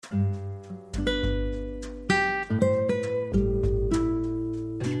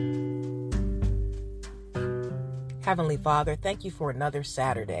Heavenly Father, thank you for another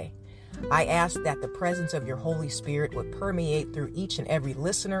Saturday. I ask that the presence of your Holy Spirit would permeate through each and every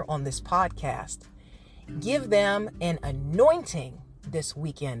listener on this podcast. Give them an anointing this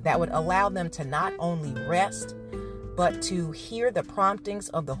weekend that would allow them to not only rest, but to hear the promptings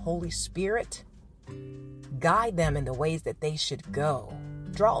of the Holy Spirit. Guide them in the ways that they should go.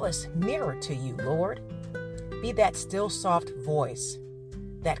 Draw us nearer to you, Lord. Be that still, soft voice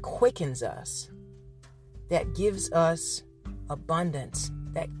that quickens us, that gives us abundance,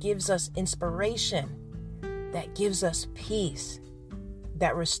 that gives us inspiration, that gives us peace,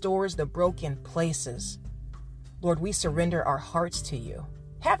 that restores the broken places. Lord, we surrender our hearts to you.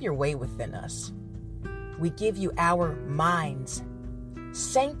 Have your way within us. We give you our minds.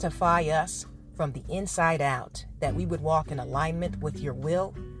 Sanctify us from the inside out, that we would walk in alignment with your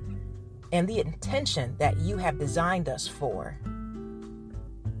will and the intention that you have designed us for.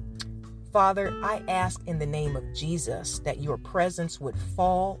 Father, I ask in the name of Jesus that your presence would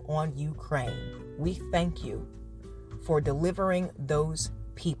fall on Ukraine. We thank you for delivering those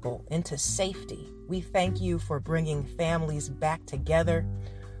people into safety. We thank you for bringing families back together,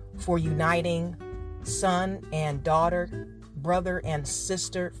 for uniting son and daughter, brother and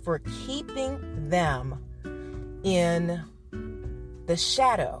sister, for keeping them in the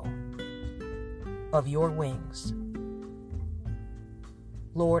shadow of your wings.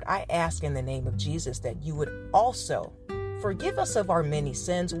 Lord, I ask in the name of Jesus that you would also forgive us of our many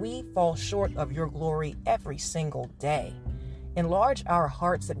sins. We fall short of your glory every single day. Enlarge our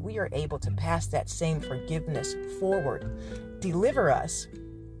hearts that we are able to pass that same forgiveness forward. Deliver us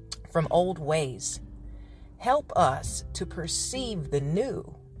from old ways. Help us to perceive the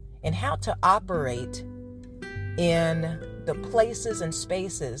new and how to operate in the places and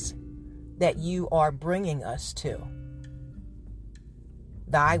spaces that you are bringing us to.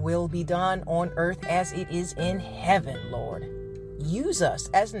 Thy will be done on earth as it is in heaven, Lord. Use us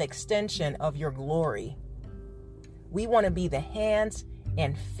as an extension of your glory. We want to be the hands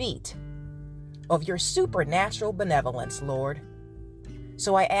and feet of your supernatural benevolence, Lord.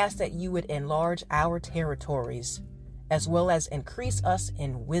 So I ask that you would enlarge our territories as well as increase us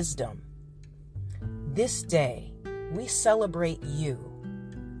in wisdom. This day, we celebrate you.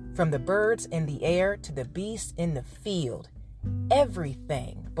 From the birds in the air to the beasts in the field,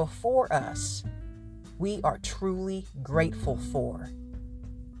 everything before us, we are truly grateful for.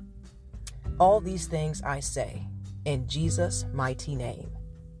 All these things I say in Jesus' mighty name.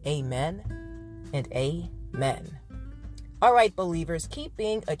 Amen and amen. All right, believers, keep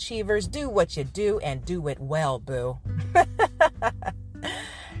being achievers. Do what you do and do it well, boo.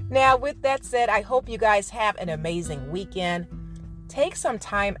 Now, with that said, I hope you guys have an amazing weekend. Take some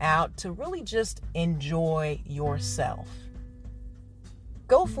time out to really just enjoy yourself.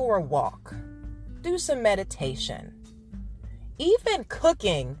 Go for a walk. Do some meditation. Even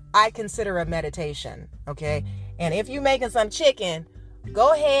cooking, I consider a meditation, okay? And if you're making some chicken,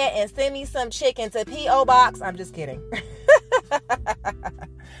 go ahead and send me some chicken to P.O. Box. I'm just kidding.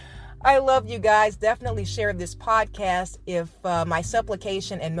 I love you guys. Definitely share this podcast if my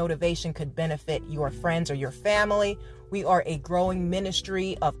supplication and motivation could benefit your friends or your family. We are a growing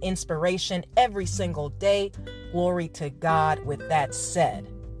ministry of inspiration every single day. Glory to God. With that said,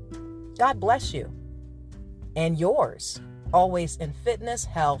 God bless you and yours, always in fitness,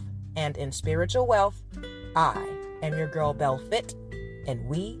 health, and in spiritual wealth. I am your girl, Belle Fit, and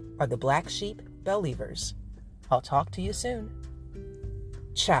we are the Black Sheep Believers. I'll talk to you soon.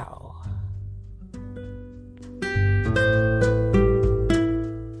 Ciao.